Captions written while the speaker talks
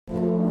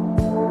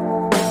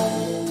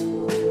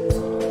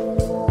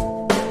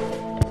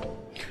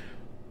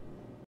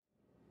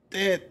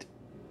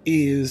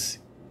is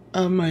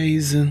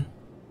amazing.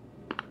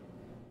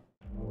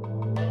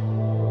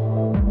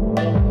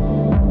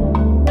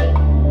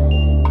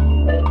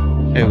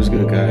 Hey, what's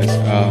good, guys?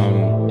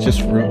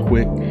 Just real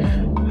quick,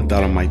 I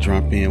thought I might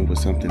drop in with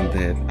something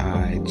that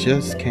I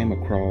just came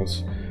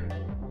across.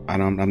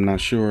 I'm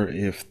not sure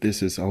if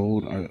this is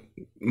old.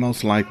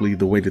 Most likely,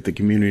 the way that the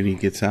community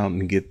gets out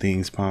and get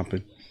things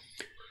popping,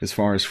 as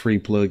far as free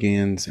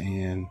plugins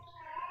and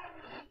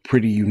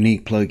pretty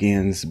unique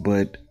plugins.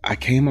 But I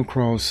came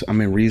across.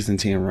 I'm in Reason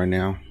 10 right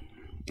now,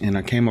 and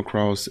I came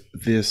across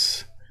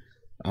this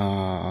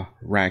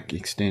rack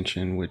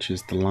extension, which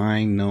is the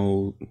line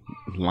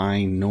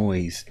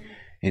noise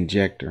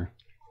injector,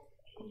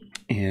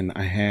 and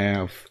I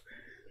have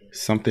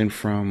something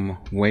from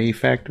Wave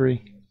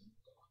Factory.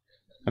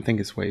 I think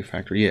it's Wave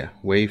Factory. Yeah,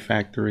 Wave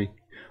Factory,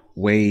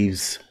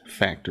 Waves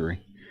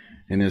Factory,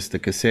 and it's the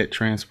cassette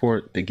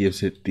transport that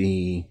gives it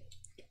the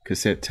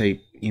cassette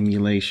tape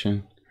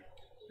emulation,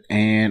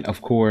 and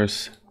of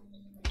course,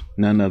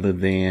 none other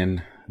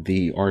than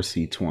the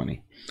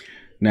RC20.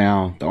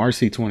 Now, the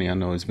RC20 I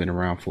know has been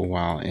around for a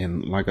while,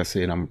 and like I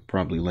said, I'm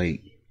probably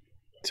late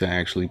to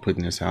actually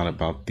putting this out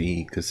about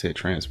the cassette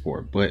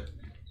transport, but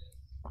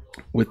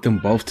with them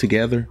both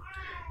together,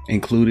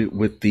 included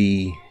with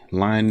the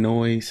line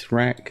noise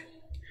rack,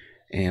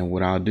 and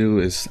what I'll do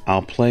is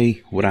I'll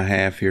play what I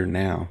have here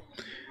now,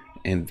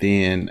 and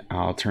then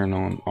I'll turn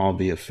on all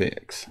the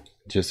effects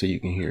just so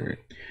you can hear it.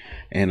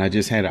 And I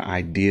just had an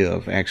idea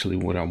of actually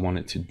what I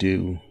wanted to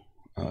do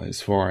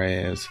as far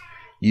as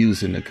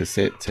using the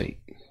cassette tape.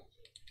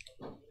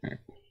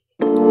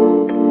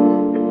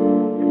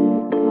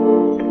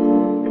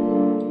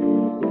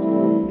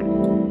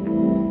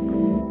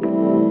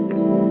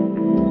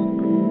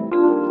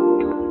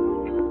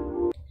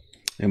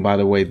 And by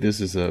the way,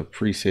 this is a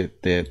preset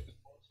that,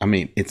 I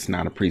mean, it's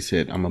not a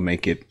preset. I'm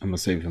gonna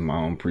save it my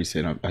own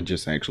preset. I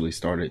just actually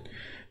started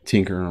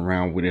tinkering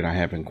around with it. I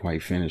haven't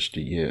quite finished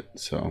it yet.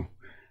 So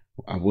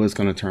I was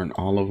gonna turn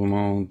all of them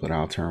on, but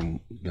I'll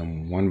turn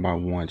them one by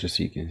one just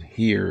so you can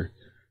hear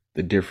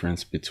the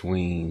difference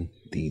between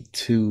the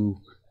two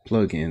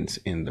plugins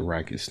in the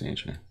rack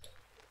extension.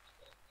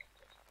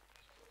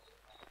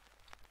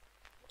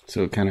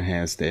 So it kind of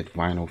has that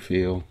vinyl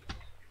feel.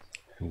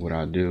 And what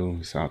I'll do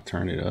is I'll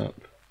turn it up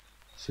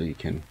so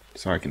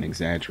I can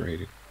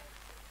exaggerate it.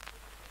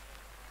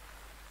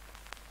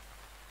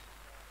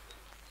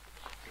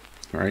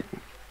 All right.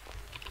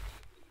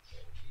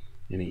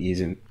 And it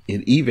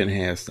even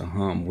has the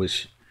hum,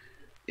 which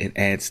it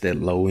adds that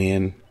low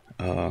end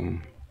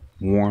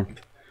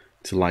warmth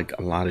to like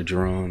a lot of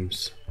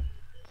drums.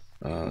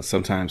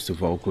 Sometimes the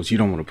vocals, you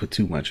don't want to put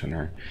too much on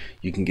there.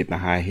 You can get the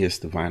high hiss,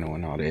 the vinyl,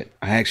 and all that.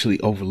 I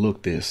actually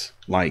overlooked this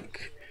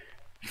like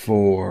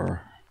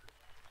for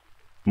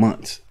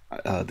months.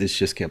 This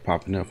just kept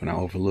popping up and I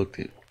overlooked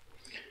it.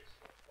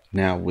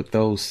 Now with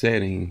those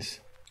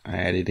settings, I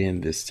added in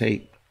this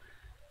tape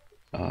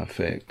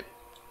effect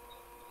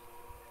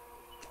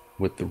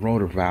with the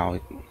rotor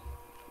valve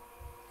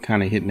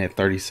kind of hitting at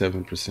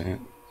 37%.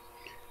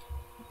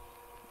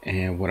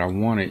 And what I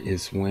wanted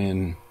is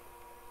when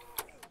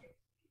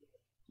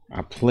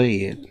I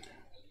play it,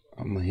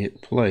 I'm gonna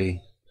hit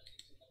play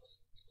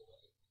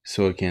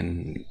so it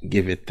can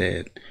give it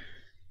that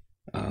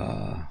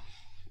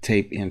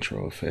tape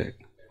intro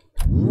effect.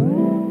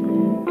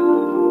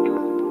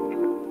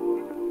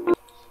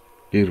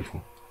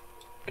 Beautiful.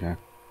 Okay.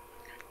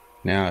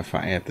 Now if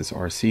I add this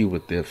RC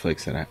with the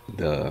effects that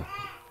the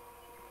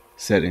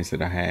settings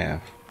that I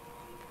have,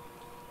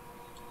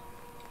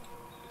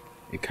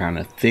 it kind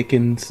of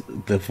thickens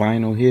the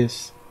vinyl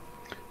hiss,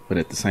 but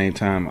at the same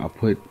time I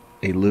put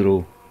a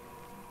little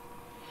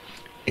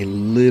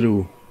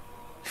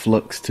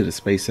flux to the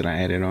space that I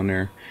added on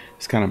there.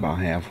 It's kind of about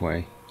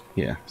halfway.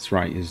 Yeah, it's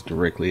right. It's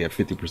directly at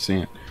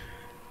 50%.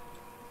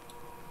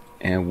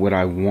 And what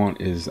I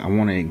want is I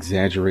want an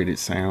exaggerated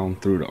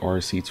sound through the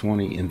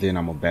RC20, and then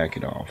I'm gonna back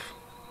it off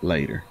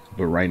later.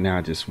 But right now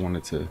I just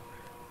wanted to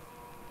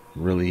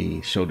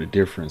really show the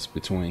difference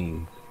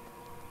between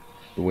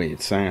the way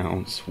it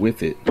sounds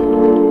with it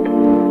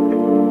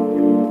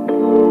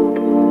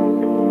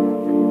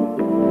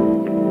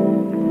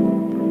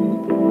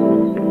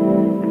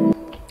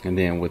and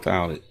then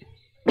without it.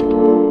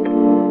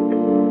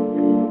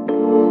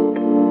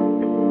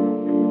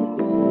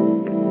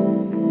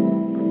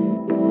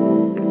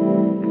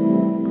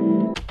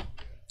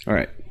 All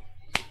right,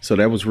 so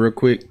that was real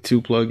quick.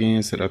 Two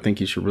plugins that I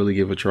think you should really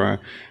give a try.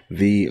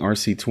 The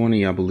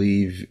RC20, I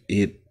believe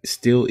it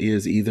still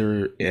is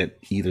either at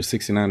either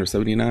 69 or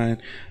 79.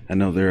 I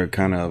know there are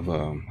kind of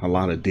a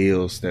lot of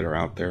deals that are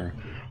out there.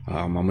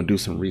 I'm gonna do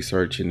some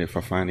research, and if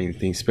I find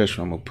anything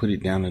special, I'm gonna put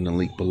it down in the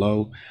link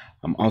below.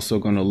 I'm also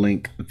gonna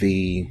link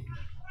the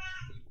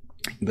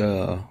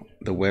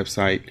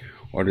website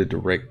or the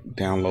direct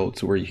download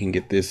to where you can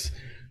get this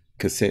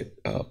cassette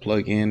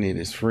plug-in. It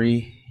is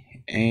free.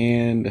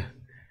 And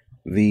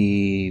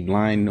the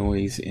line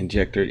noise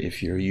injector,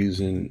 if you're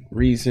using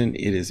Reason,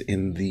 it is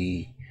in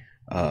the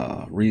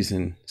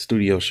Reason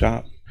Studio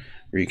Shop.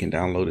 or you can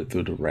download it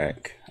through the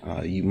rack.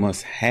 You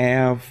must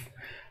have,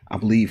 I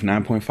believe,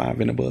 9.5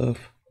 and above.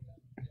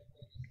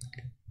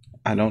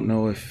 I don't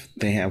know if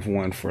they have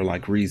one for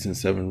like Reason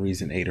 7,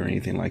 Reason 8, or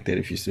anything like that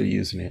if you're still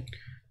using it.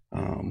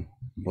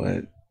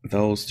 But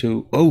those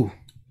two, oh,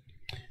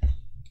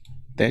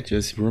 that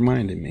just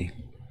reminded me.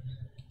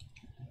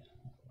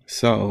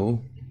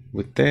 So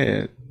with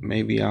that,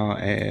 maybe I'll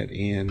add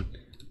in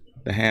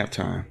the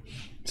halftime.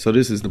 So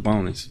this is the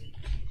bonus.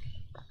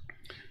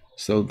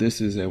 So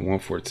this is at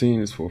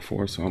 114, it's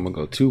 4/4, so I'm gonna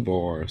go 2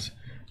 bars.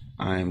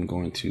 I'm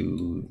going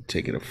to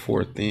take it a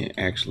fourth in.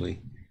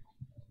 Actually,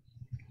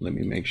 let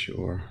me make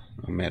sure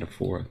I'm at a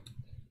fourth.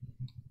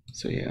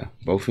 So yeah,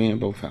 both in,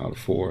 both out, a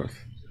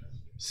fourth.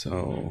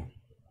 So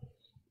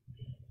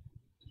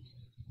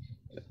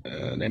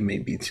that may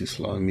be too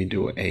slow. Let me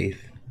do an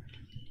eighth.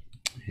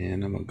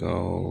 And I'm gonna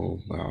go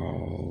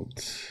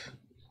about,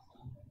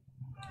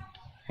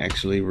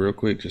 actually real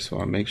quick, just so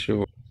I make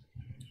sure.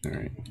 All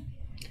right,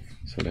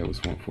 so that was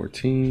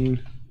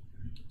 114.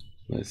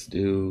 Let's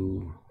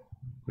do,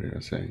 what did I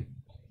say?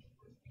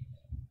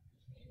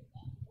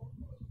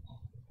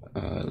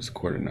 It was a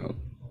quarter note.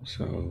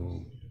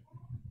 So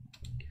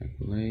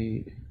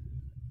calculate,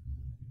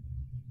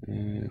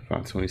 and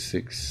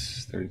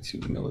 526, 32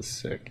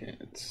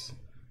 milliseconds.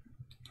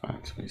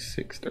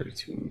 526,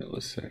 32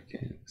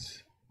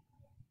 milliseconds.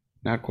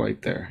 Not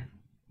quite there.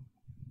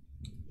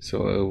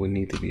 So it would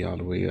need to be all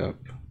the way up.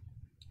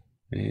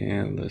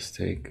 And let's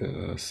take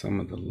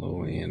some of the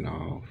low end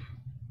off.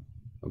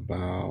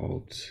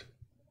 About,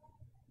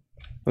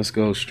 let's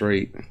go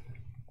straight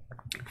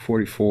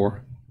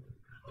 44,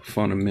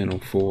 fundamental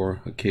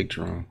for a kick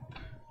drum.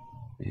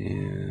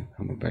 And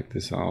I'm gonna back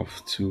this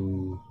off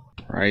to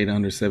right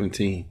under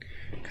 17,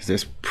 because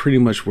that's pretty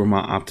much where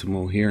my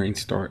optimal hearing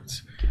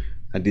starts.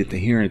 I did the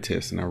hearing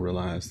test and I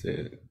realized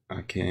that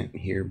I can't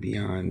hear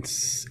beyond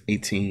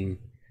 18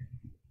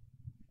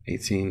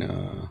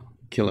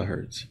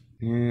 kilohertz.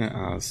 Yeah,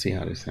 I'll see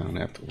how they sound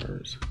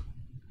afterwards.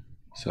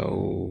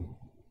 So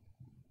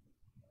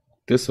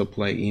this will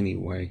play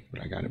anyway,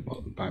 but I got it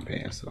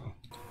bypassed. So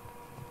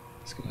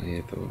let's go ahead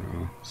and throw it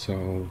on.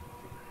 So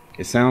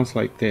it sounds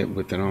like that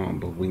with it on,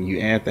 but when you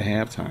add the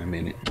halftime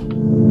in it,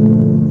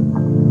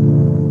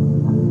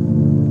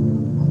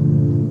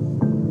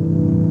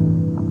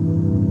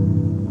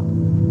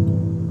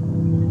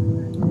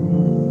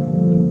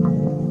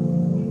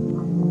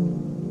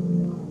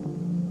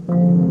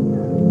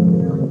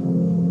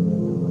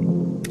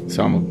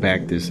 so I'm gonna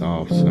back this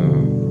off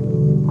some.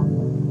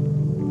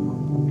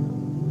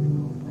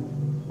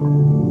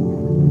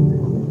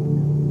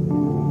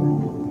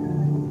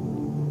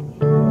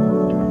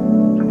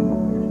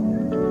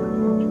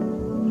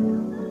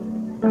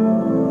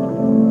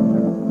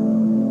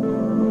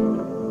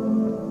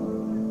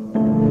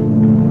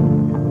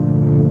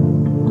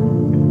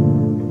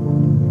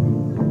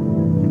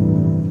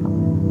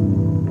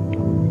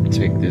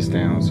 Take this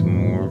down some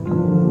more.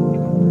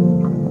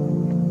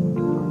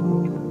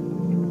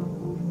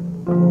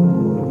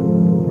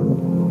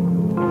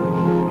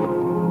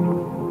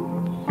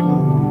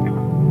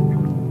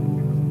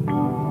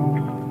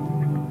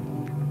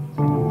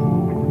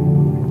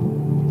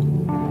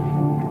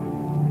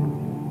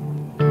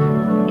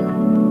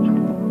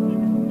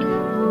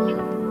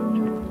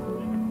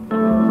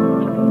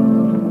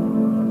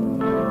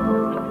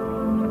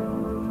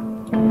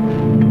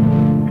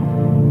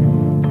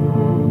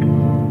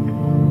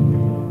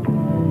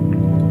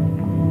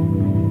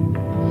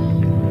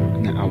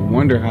 I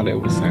wonder how that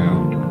would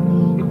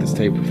sound with this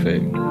tape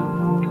effect.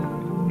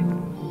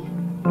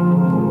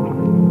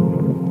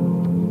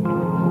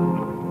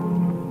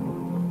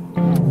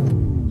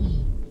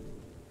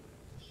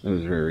 That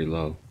was very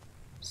low.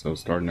 So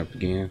starting up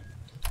again.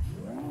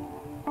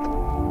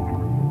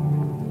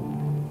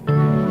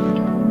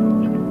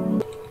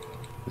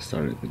 Let's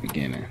start at the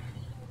beginning.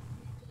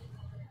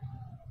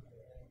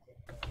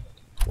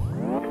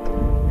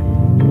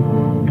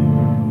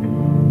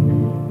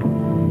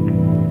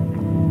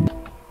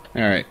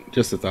 Alright,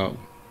 just a thought.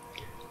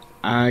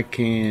 I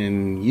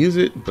can use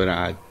it, but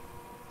I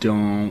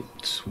don't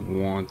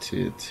want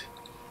it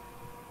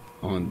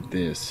on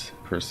this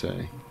per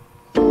se.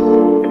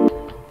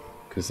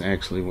 Because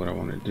actually what I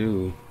want to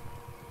do,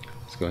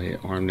 let's go ahead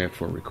and arm that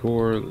for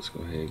record. Let's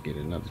go ahead and get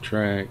another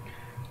track.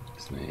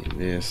 Let's name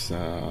this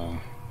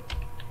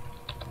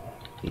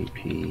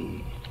EP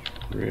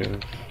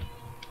riff.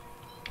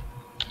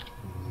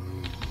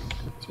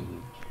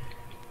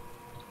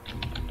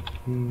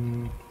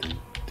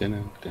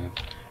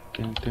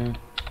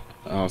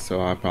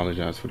 Also, I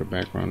apologize for the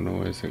background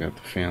noise. I got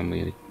the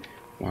family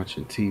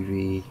watching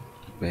TV,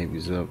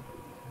 baby's up,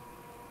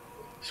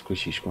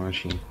 squishy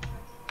squashy,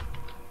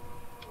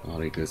 all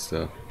that good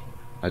stuff.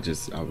 I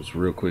was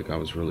real quick, I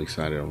was really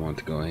excited. I wanted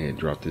to go ahead and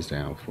drop this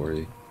down for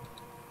you.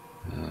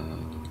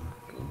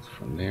 Goes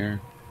from there.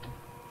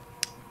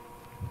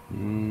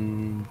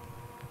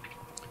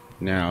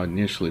 Now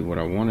initially what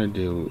I want to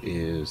do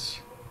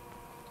is,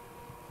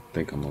 I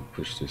think I'm gonna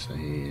push this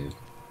ahead.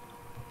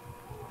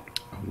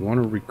 I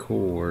want to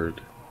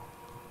record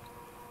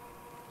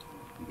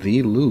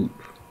the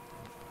loop,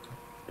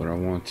 but I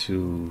want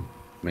to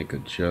make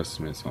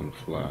adjustments on the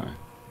fly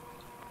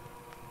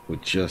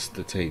with just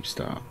the tape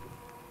stop.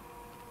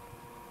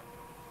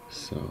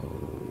 So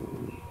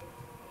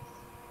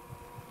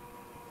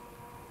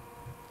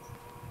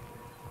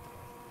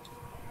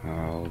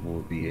how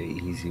will be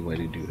an easy way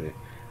to do that?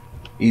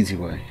 Easy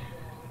way.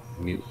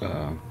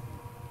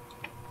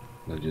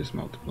 Let's just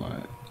multiply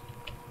it.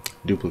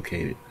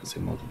 Duplicate it. I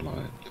said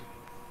multiply it.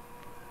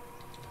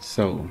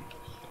 So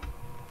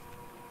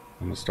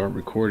I'm gonna start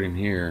recording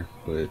here,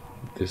 but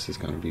this is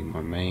gonna be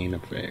my main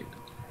effect.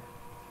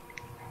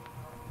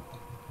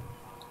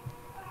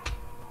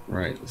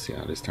 Right, let's see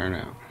how this turn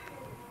out.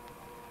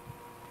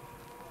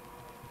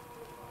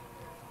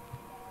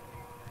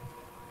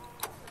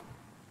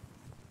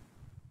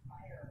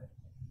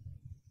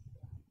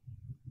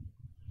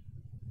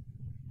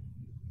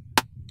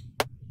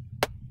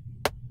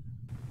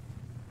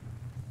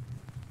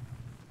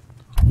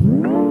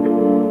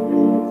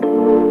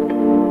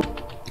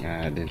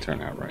 It didn't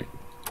turn out right.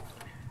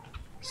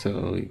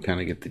 So you kind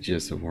of get the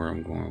gist of where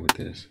I'm going with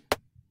this.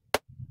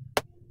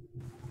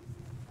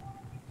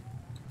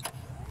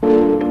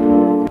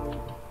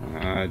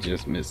 I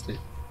just missed it.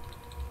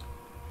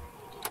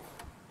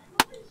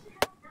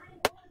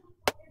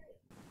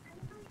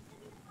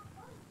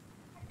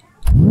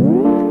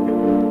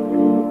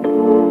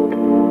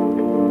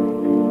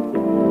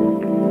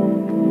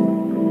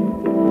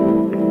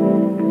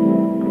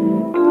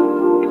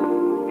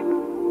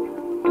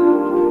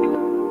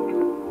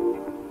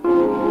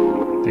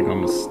 I think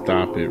I'm gonna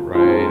stop it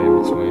right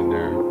in between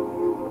there.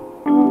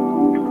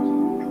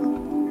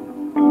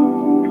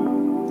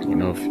 You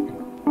know, if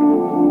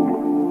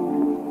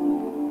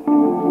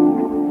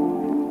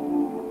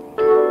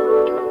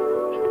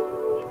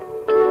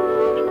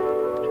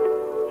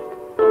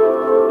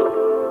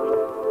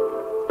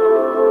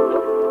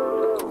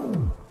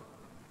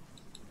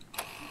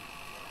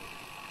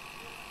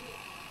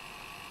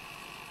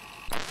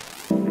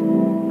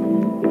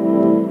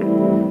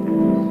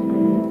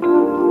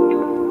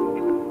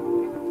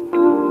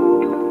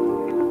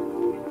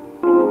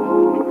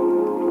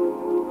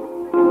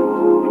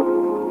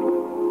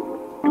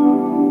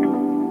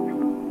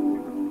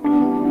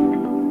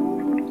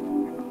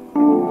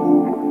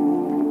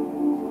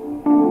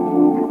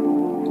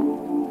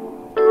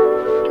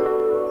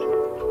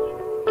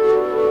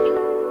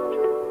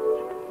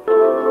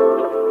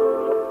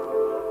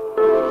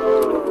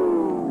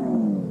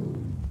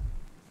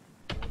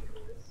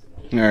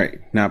all right,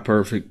 not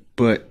perfect,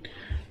 but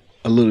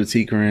a little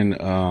tinkering,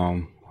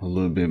 a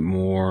little bit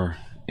more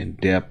in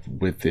depth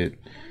with it.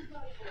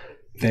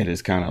 That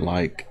is kind of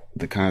like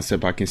the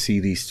concept. I can see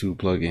these two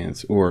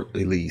plugins, or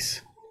at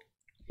least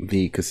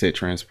the cassette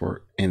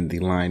transport and the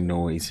line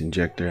noise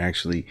injector,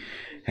 actually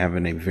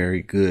having a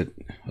very good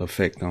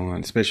effect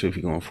on, especially if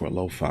you're going for a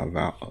lo-fi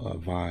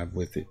vibe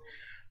with it.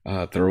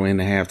 Throw in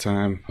the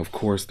halftime. Of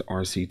course, the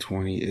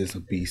RC20 is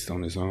a beast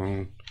on its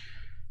own.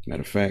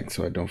 Matter of fact,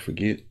 so I don't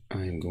forget,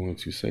 I am going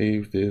to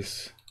save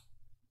this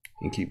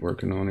and keep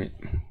working on it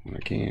when I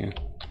can.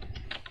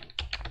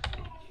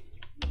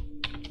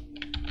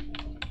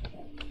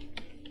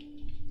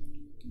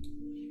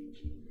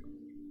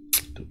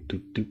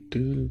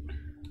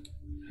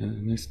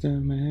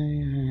 Mr.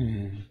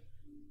 Man.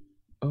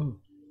 Oh,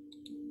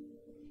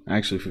 I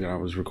actually forgot I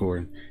was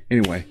recording.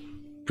 Anyway,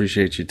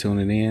 appreciate you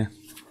tuning in.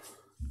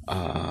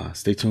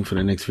 Stay tuned for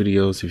the next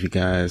videos. If you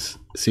guys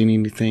seen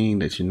anything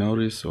that you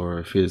noticed, or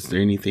if is there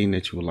anything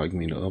that you would like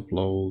me to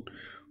upload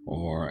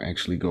or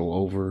actually go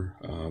over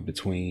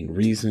between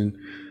Reason,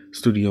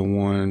 Studio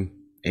One,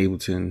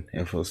 Ableton,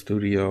 FL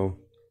Studio,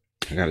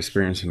 I got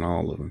experience in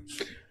all of them.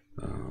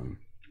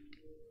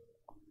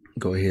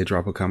 Go ahead,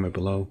 drop a comment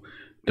below.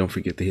 Don't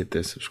forget to hit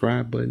that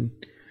subscribe button,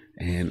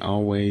 and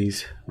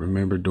always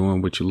remember,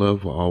 doing what you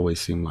love will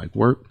always seem like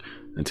work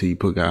until you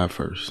put God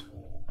first.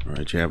 All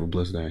right, you have a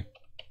blessed day.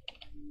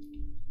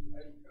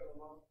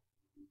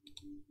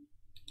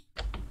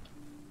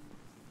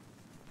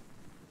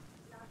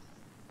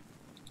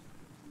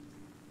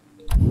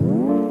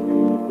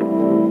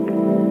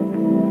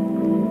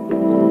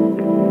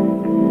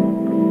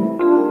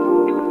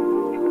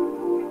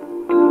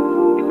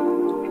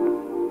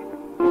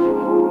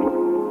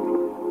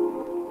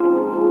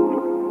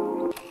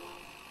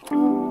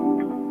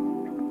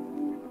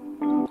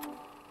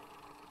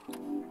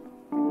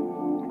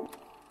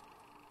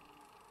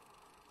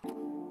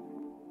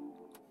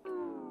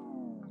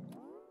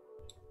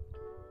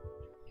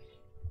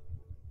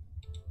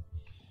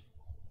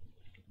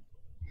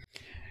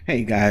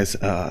 Hey guys,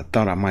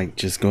 thought I might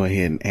just go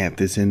ahead and add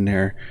this in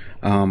there.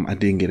 I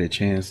didn't get a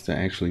chance to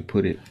actually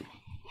put it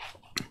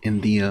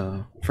in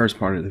the first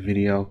part of the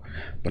video,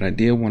 but I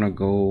did want to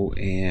go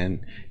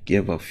and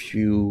give a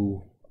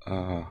few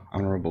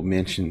honorable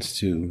mentions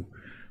to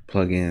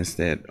plugins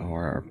that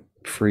are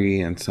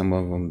free, and some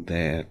of them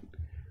that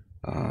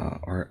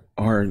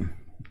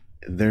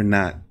they're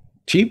not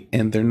cheap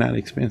and they're not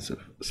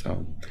expensive.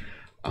 So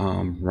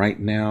right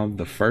now,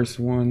 the first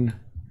one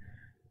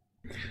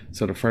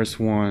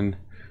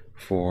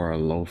for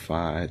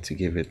lo-fi to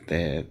give it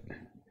that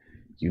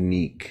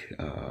unique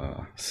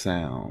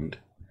sound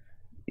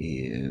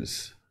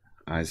is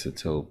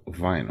Isotope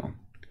Vinyl,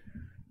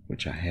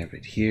 which I have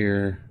it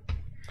here.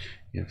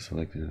 You have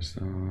selected a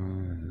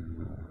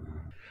song.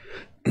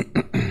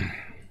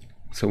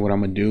 So what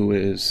I'm gonna do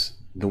is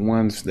the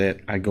ones that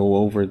I go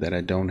over that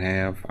I don't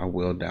have, I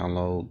will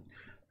download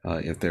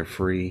if they're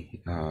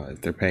free.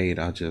 If they're paid,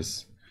 I'll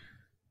just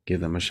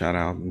give them a shout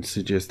out and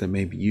suggest that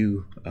maybe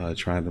you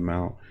try them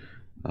out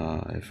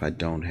if I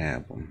don't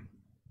have them.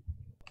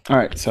 All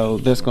right, so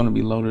that's going to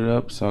be loaded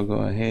up, so I'll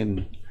go ahead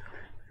and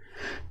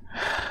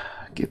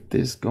get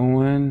this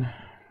going.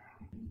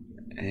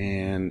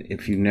 And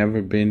if you've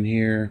never been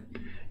here,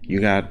 you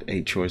got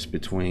a choice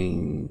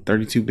between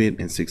 32-bit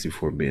and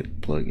 64-bit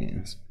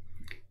plugins.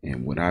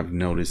 And what I've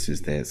noticed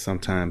is that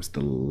sometimes a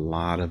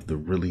lot of the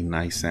really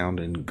nice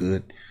sounding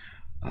good,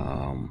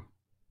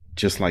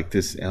 just like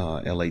this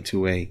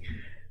LA2A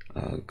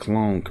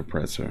clone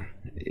compressor,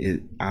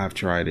 I've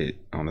tried it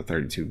on a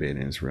 32-bit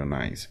and it's real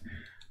nice.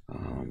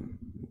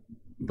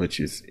 But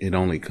it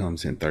only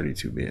comes in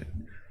 32-bit.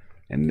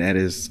 And that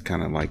is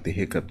kind of like the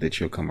hiccup that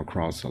you'll come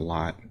across a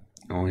lot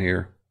on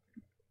here.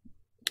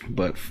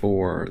 But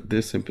for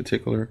this in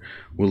particular,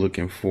 we're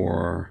looking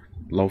for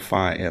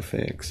lo-fi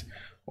FX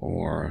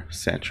or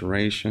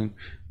saturation.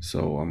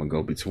 So I'm gonna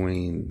go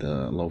between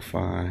the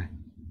lo-fi,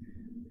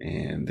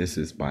 and this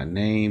is by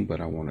name,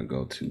 but I want to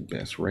go to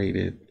best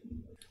rated.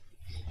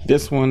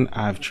 This one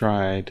I've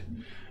tried.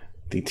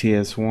 The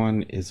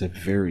TS1 is a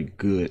very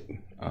good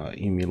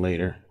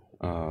emulator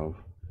of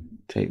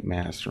tape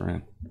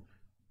mastering,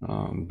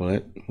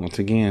 but once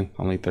again,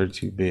 only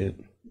 32-bit.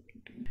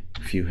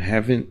 If you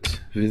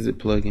haven't visited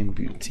Plugin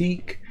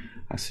Boutique,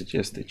 I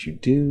suggest that you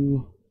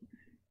do.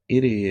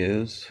 It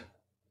is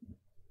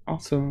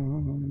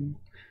awesome.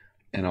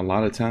 And a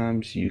lot of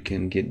times you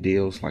can get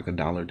deals like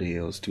 $1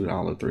 deals, $2,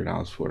 $3,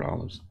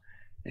 $4.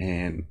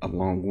 And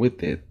along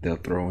with it, they'll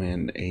throw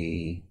in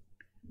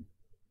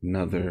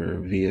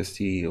another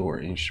VST or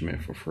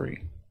instrument for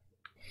free.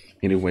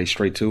 Anyway,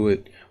 straight to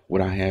it.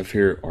 What I have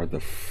here are the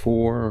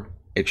 4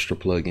 extra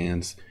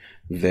plugins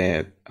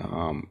that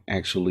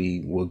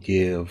actually will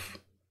give,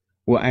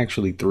 well,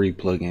 actually 3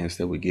 plugins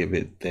that would give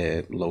it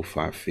that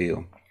lo-fi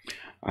feel.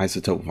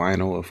 Isotope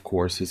Vinyl, of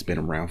course, has been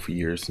around for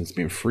years and it's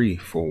been free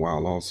for a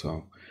while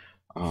also.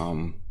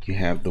 You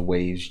have the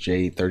Waves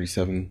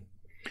J37,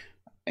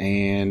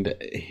 and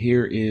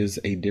here is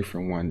a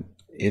different one.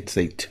 It's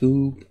a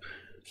tube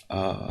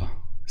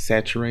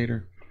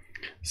saturator,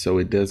 so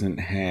it doesn't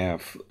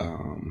have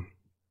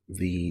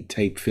the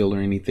tape fill or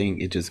anything.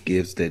 It just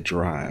gives that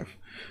drive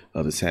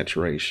of the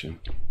saturation,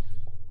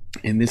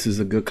 and this is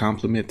a good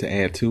complement to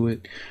add to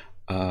it.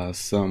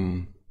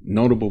 Some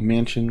notable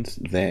mentions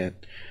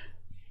that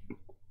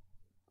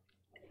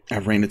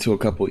I've ran into a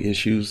couple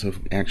issues of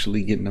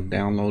actually getting them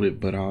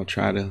downloaded, but I'll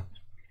try to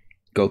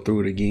go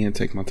through it again,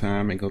 take my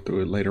time and go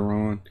through it later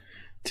on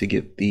to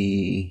get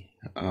the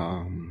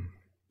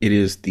it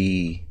is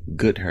the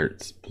Good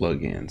Hertz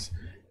plugins.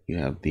 You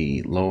have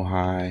the low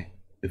high,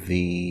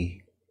 the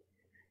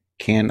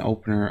can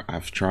opener.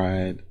 I've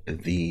tried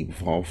the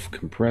Volf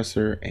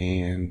compressor,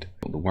 and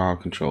the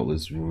wild control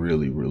is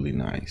really, really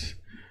nice.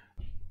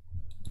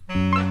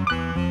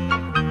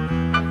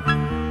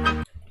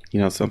 You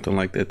know, something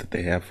like that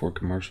they have for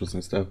commercials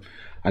and stuff.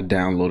 I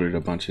downloaded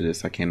a bunch of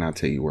this. I cannot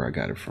tell you where I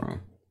got it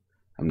from.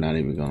 I'm not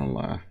even gonna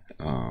lie.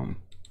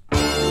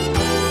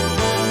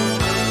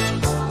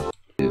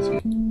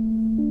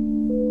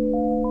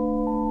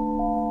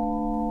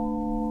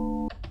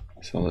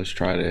 So let's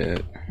try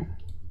that.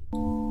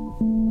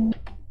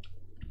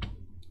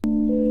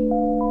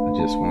 I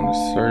just want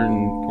a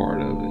certain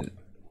part of it.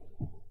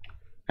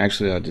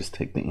 Actually, I'll just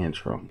take the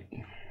intro.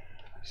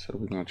 So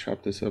we're gonna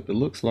chop this up. It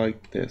looks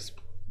like that's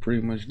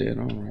pretty much dead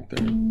on right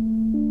there.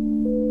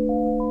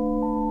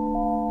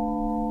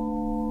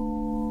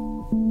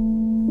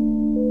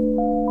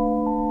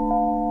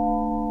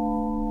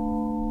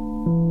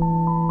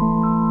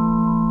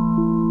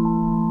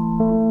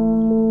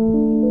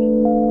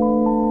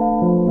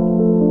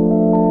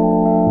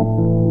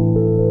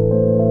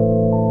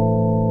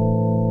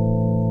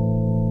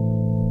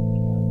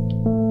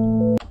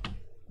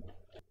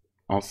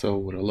 Also,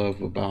 what I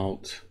love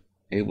about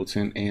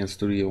Ableton and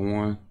Studio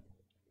One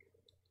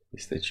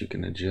is that you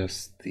can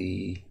adjust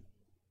the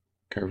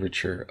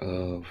curvature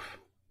of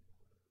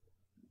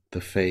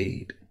the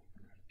fade.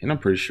 And I'm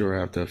pretty sure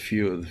after a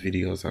few of the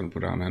videos I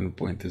put out, I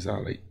point this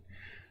out like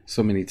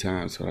so many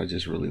times, so I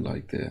just really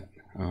like that.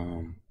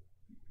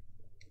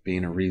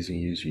 Being a Reason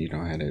user, you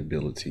don't have that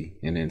ability.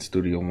 And in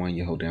Studio One,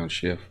 you hold down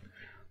Shift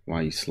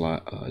while you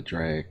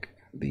drag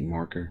the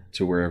marker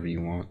to wherever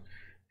you want,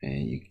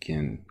 and you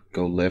can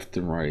go left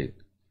and right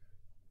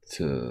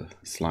to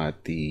slide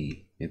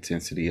the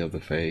intensity of the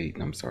fade.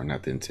 I'm sorry,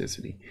 not the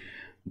intensity,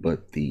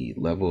 but the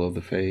level of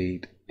the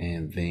fade,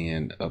 and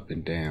then up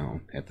and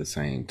down at the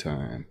same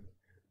time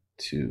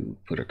to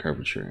put a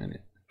curvature in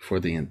it for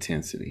the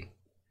intensity.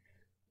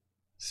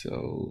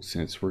 So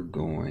since we're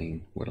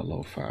going with a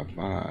lo-fi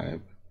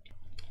vibe,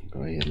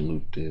 Go ahead and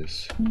loop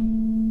this.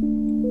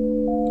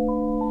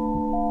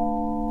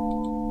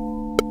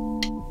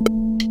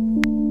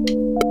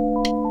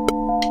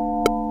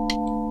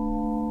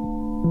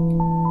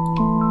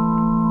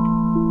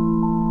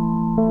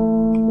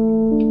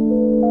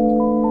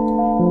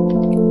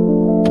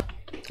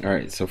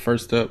 Alright, so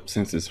first up,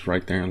 since it's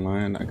right there in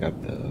line, I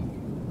got the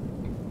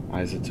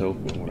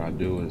isotope, and what I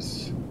do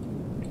is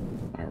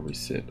I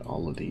reset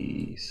all of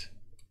these.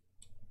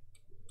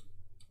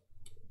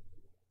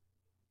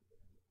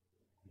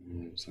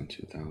 It's on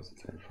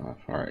 2035.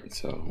 Alright,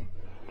 so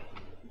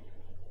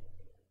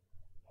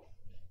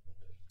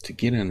to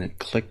get an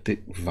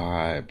eclectic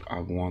vibe, I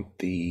want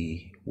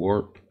the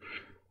warp,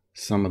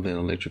 some of the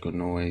electrical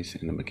noise,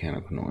 and the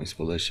mechanical noise.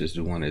 But let's just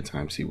do one at a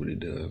time, see what it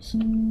does.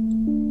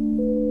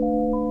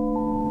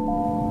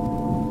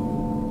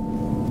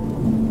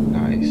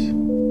 Nice.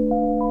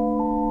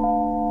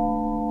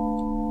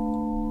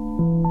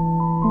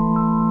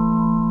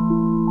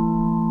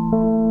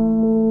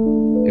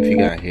 If you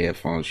got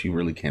headphones, you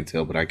really can't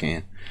tell, but I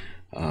can.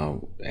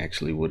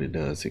 Actually, what it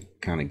does,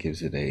 it kind of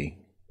gives it a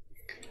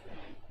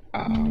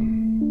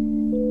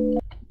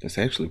that's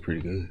actually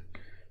pretty good.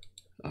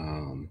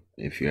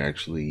 If you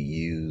actually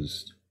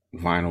used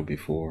vinyl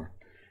before,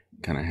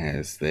 kind of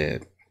has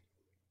that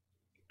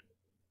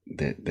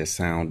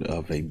sound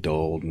of a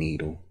dull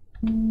needle.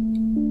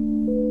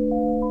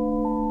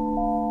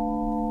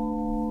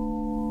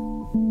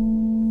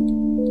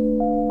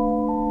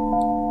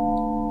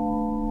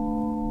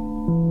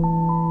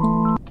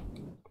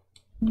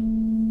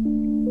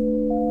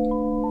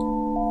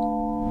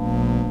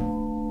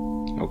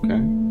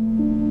 Okay.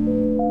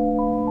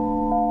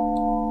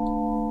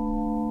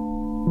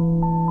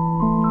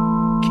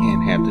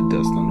 Can't have the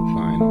dust on the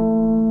vinyl.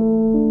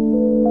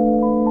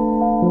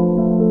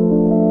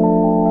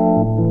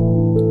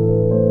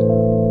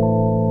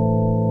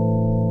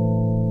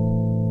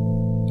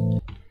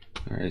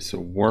 Alright, so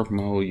warp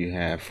mode, you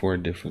have 4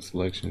 different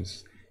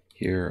selections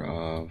here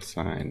of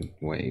sine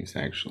waves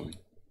actually.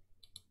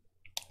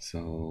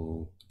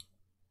 So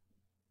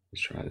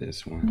let's try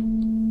this one.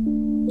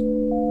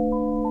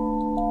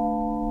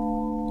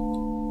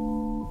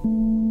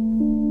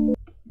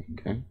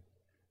 Okay.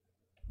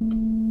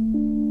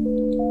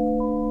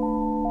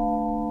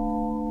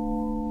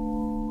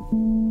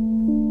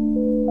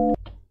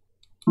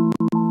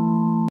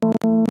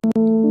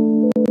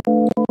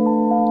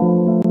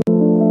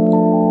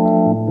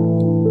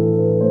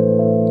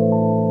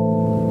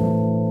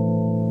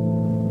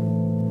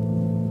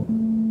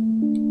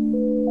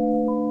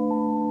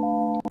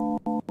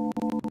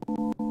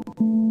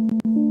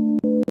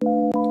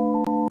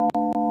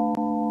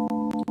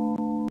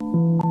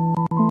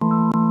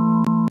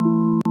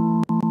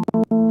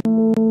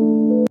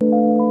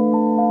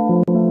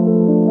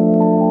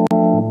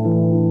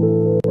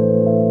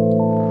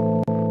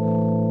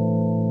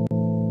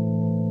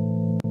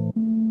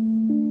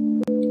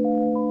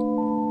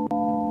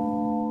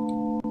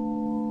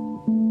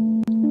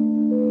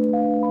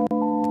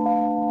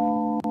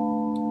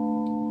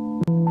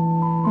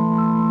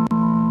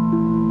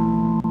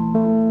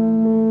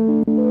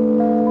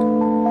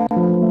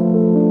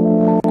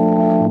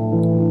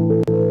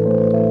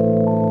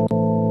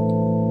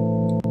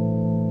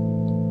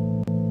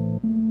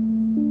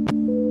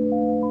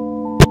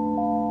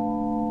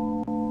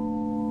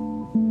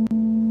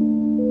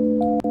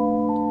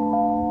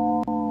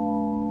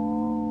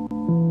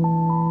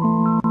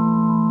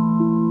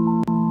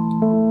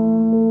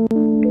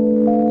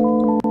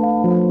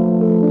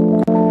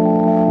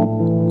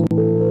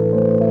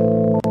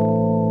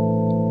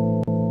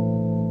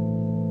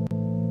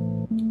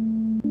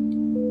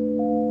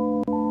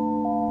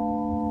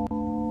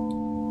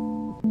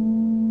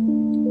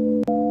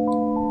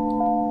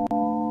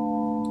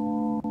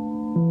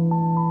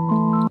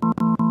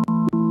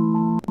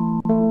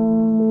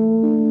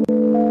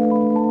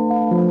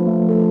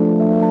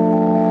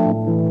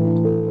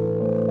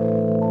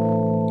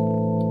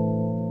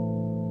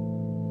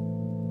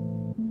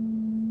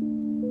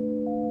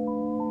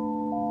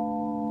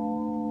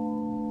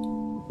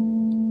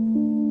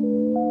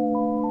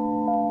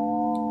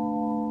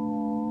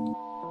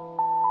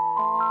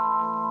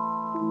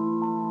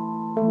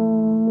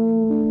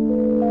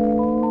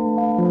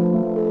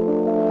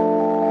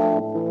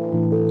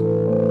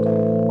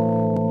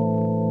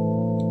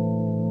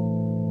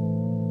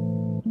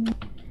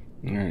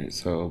 Alright,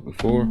 so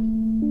before, and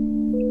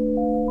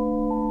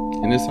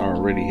this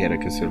already had a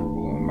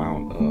considerable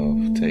amount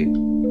of tape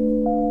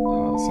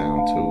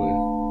sound to it,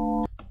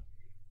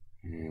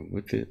 and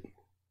with it,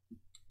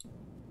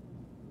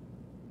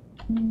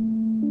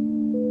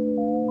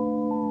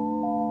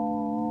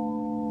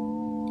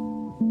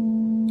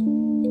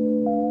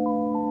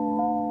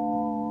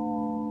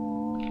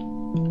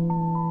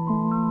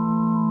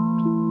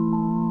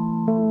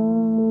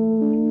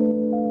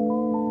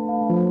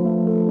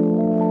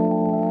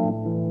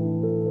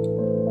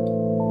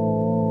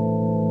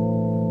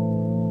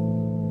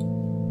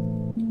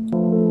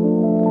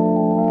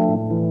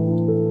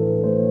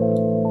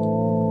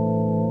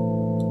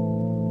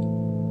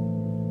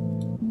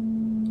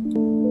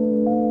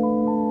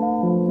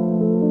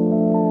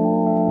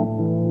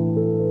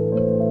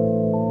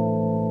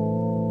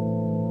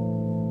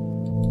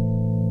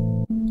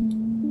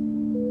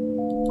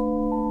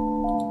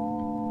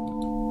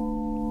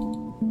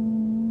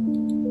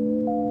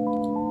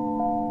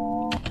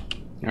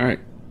 All right,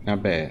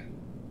 not bad.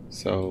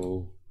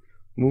 So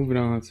moving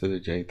on to the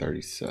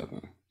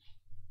J37.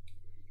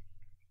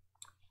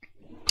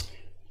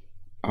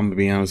 I'm gonna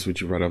be honest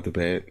with you right off the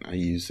bat. I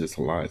use this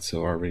a lot,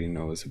 so I already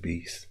know it's a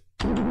beast.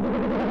 And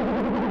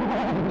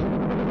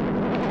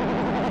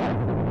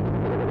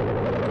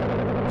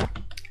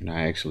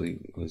I actually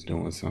was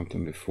doing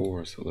something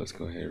before, so let's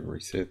go ahead and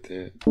reset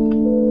that.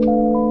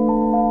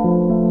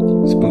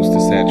 Let's boost the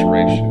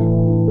saturation.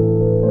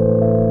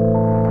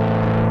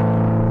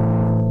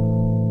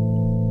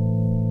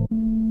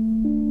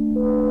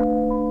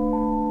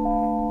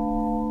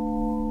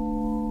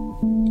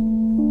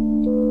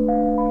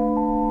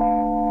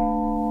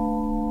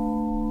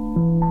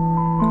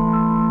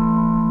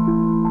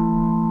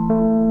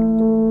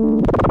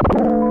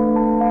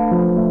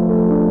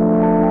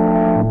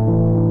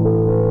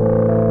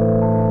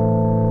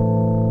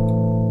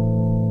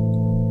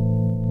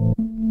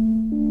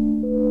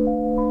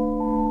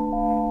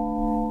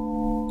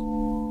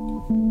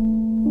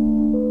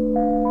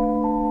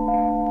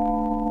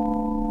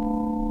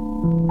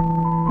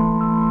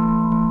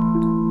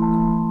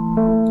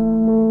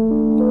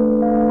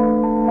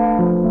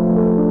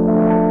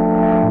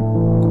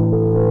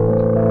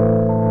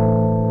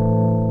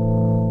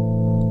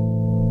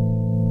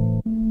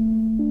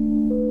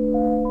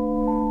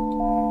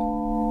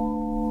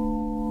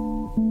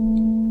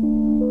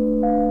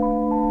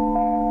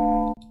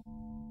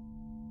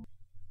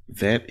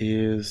 That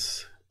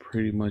is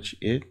pretty much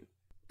it.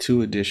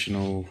 2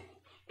 additional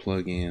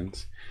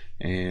plugins,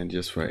 and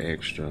just for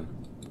extra,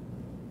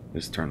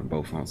 let's turn them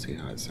both on, see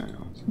how it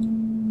sounds.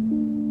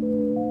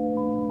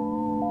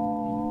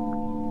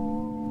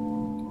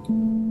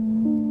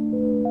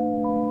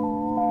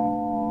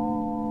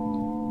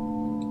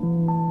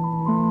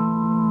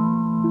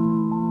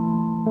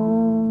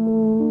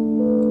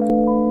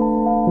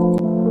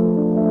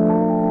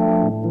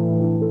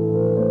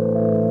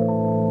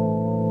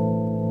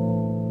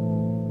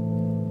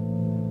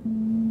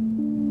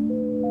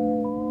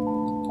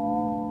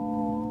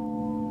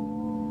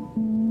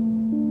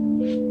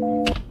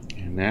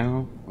 And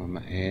now I'm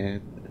gonna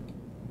add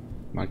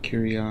my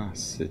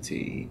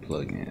Curiosity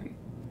plugin.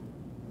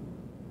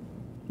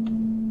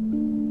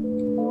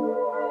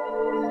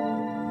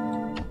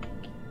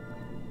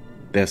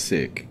 That's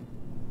sick.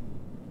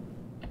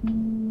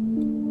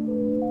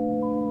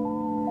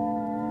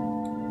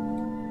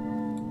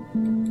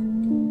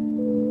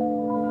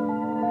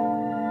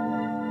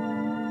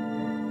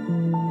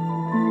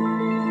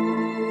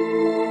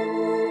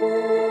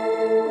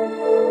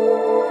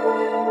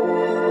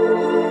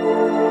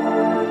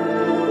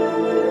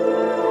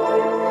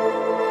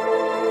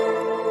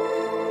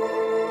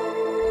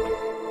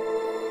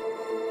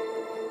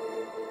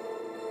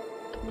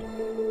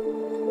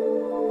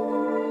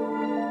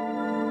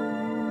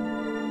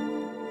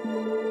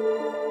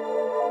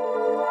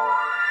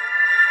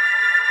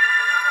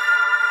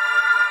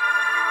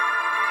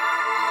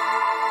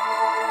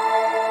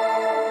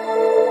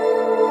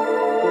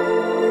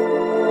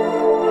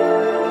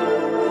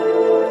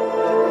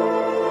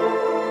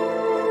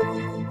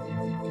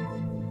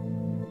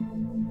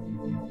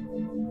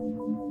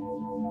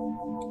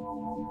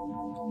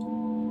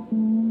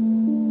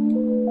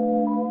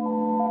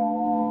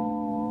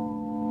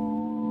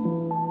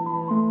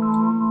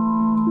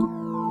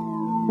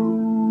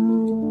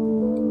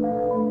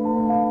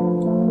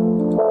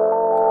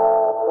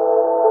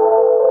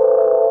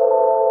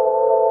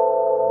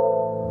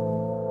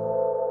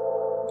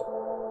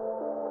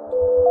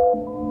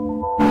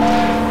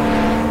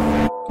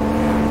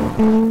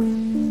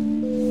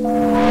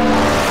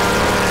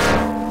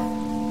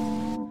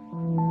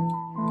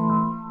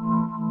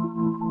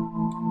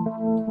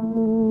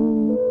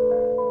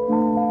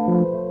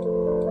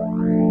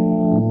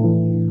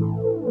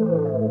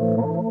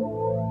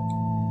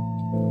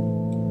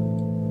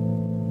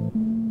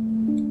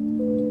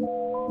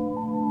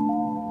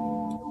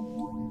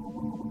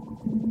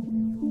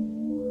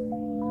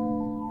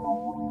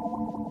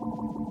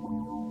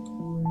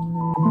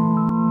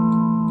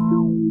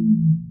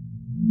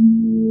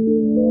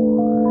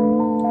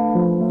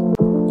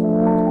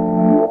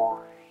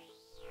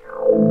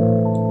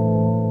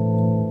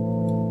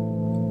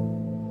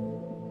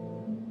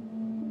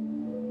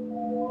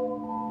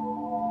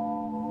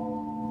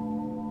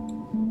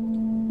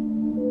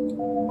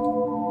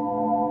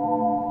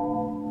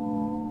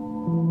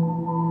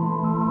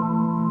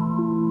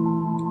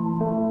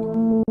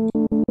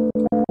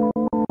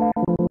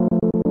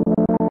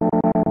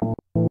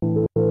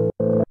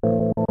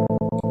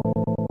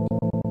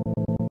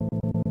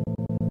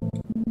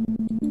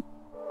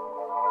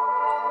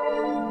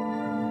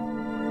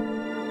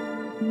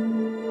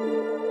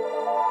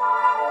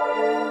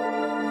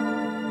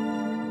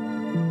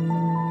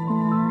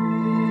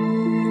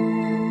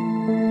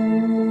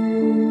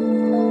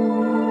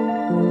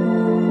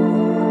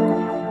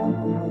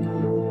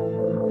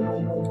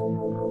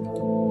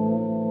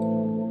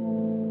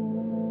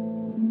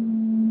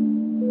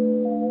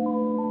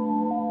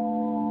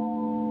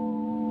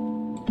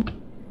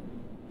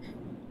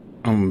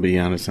 I'm gonna be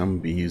honest, I'm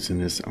gonna be using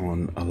this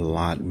on a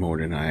lot more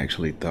than I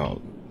actually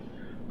thought.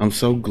 I'm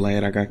so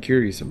glad I got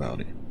curious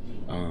about it.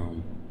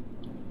 Um,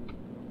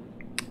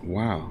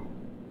 wow.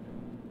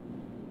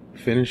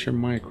 Finisher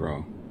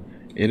micro.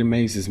 It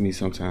amazes me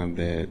sometimes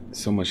that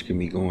so much can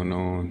be going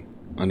on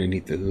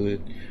underneath the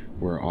hood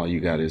where all you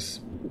got is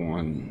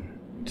one,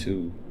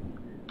 two,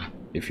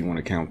 if you want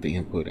to count the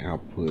input,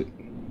 output,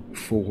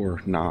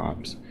 four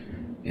knobs,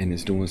 and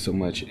it's doing so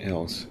much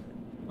else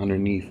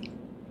underneath.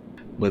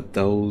 But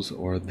those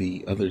are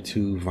the other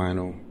two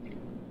vinyl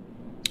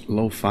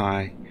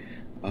lo-fi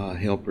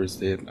helpers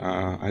that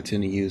I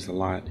tend to use a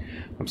lot.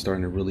 I'm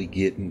starting to really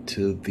get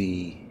into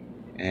the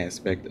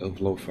aspect of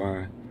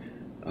lo-fi.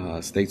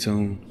 Stay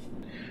tuned.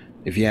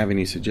 If you have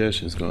any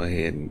suggestions, go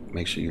ahead and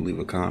make sure you leave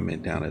a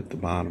comment down at the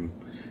bottom.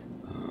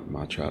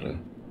 I'll try to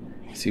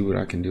see what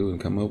I can do and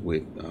come up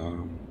with.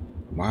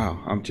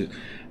 Wow,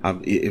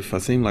 if I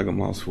seem like I'm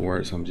lost for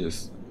words,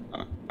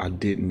 I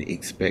didn't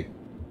expect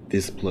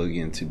this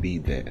plugin to be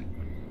that.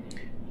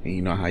 And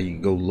you know how you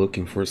go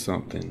looking for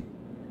something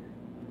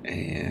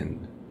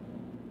and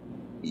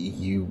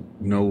you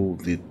know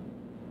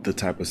the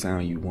type of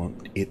sound you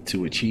want it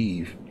to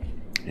achieve,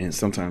 and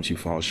sometimes you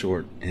fall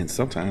short, and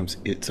sometimes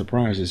it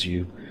surprises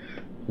you,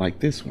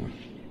 like this one.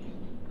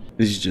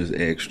 This is just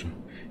extra.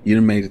 You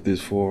done made it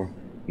this far,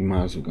 you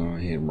might as well go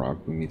ahead and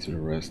rock with me to the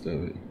rest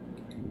of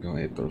it. Go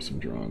ahead and throw some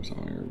drums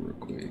on here real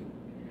quick.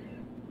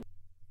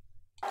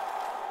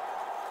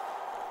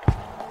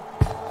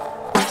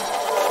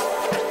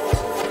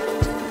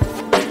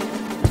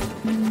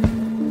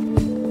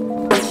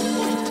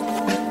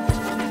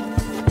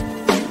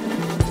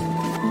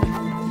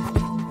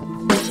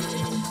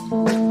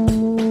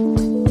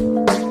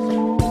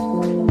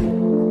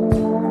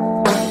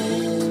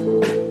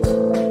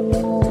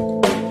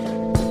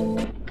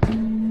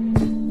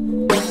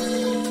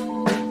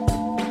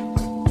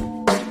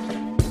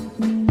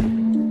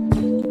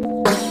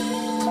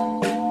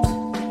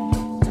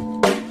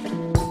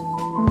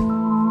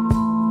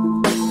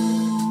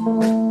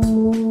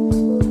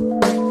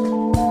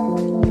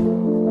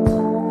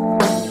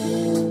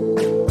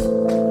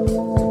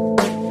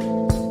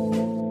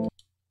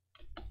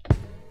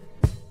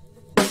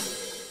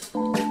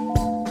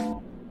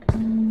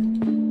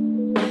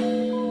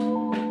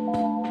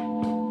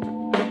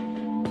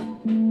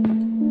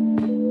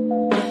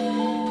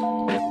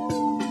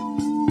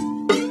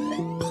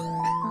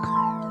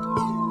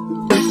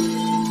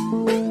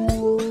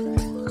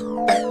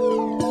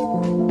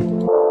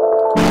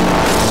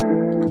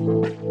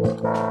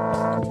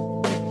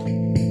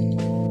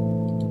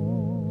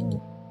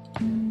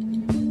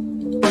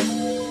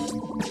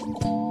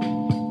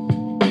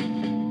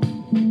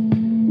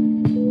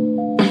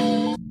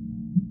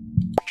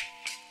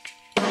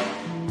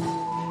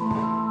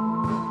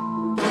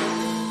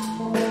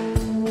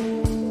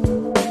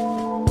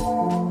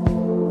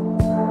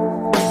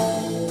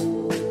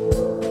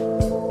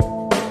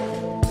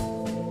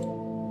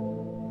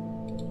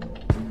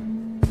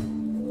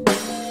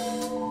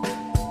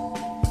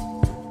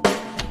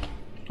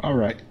 All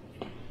right,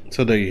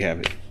 so there you have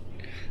it.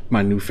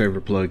 My new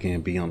favorite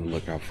plugin. Be on the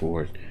lookout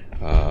for it.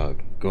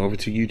 Go over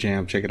to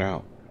UJam, check it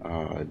out.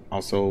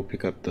 Also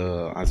pick up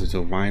the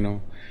Isotope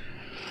vinyl.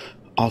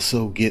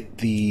 Also get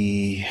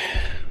the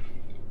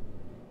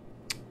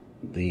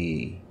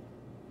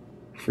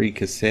free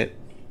cassette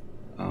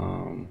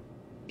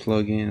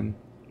plugin.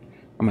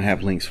 I'm gonna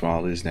have links for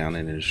all this down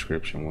in the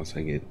description once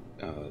I get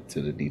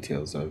to the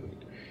details of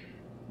it.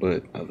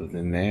 But other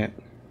than that,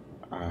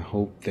 I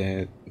hope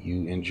that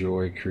you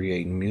enjoy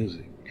creating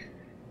music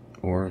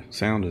or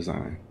sound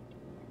design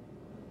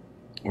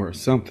or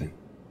something.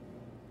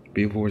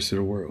 Be a voice to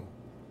the world.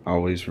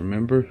 Always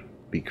remember,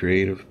 be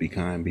creative, be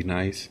kind, be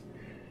nice,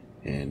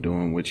 and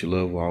doing what you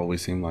love will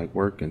always seem like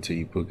work until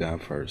you put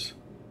God first.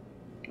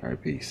 All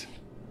right, peace.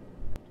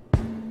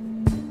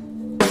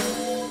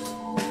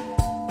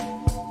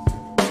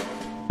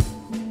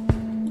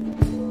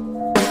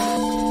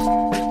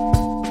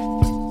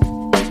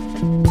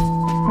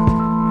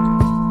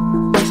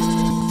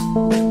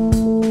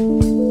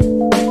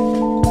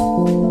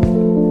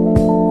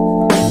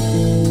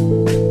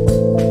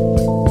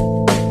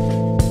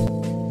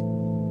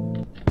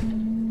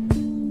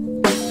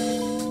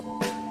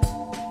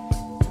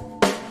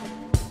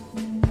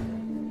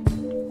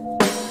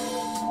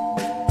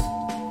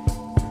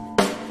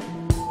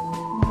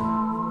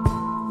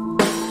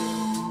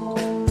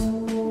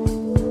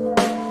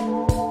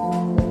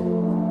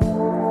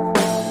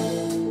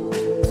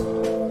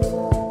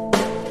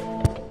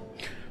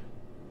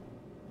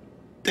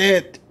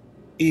 That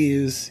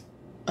is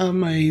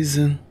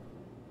amazing.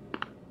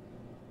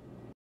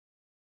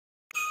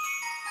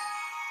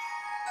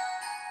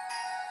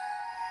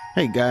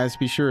 Hey guys,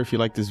 be sure if you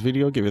like this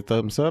video, give it a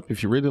thumbs up.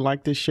 If you really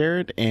like this, share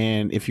it.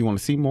 And if you want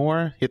to see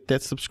more, hit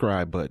that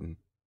subscribe button.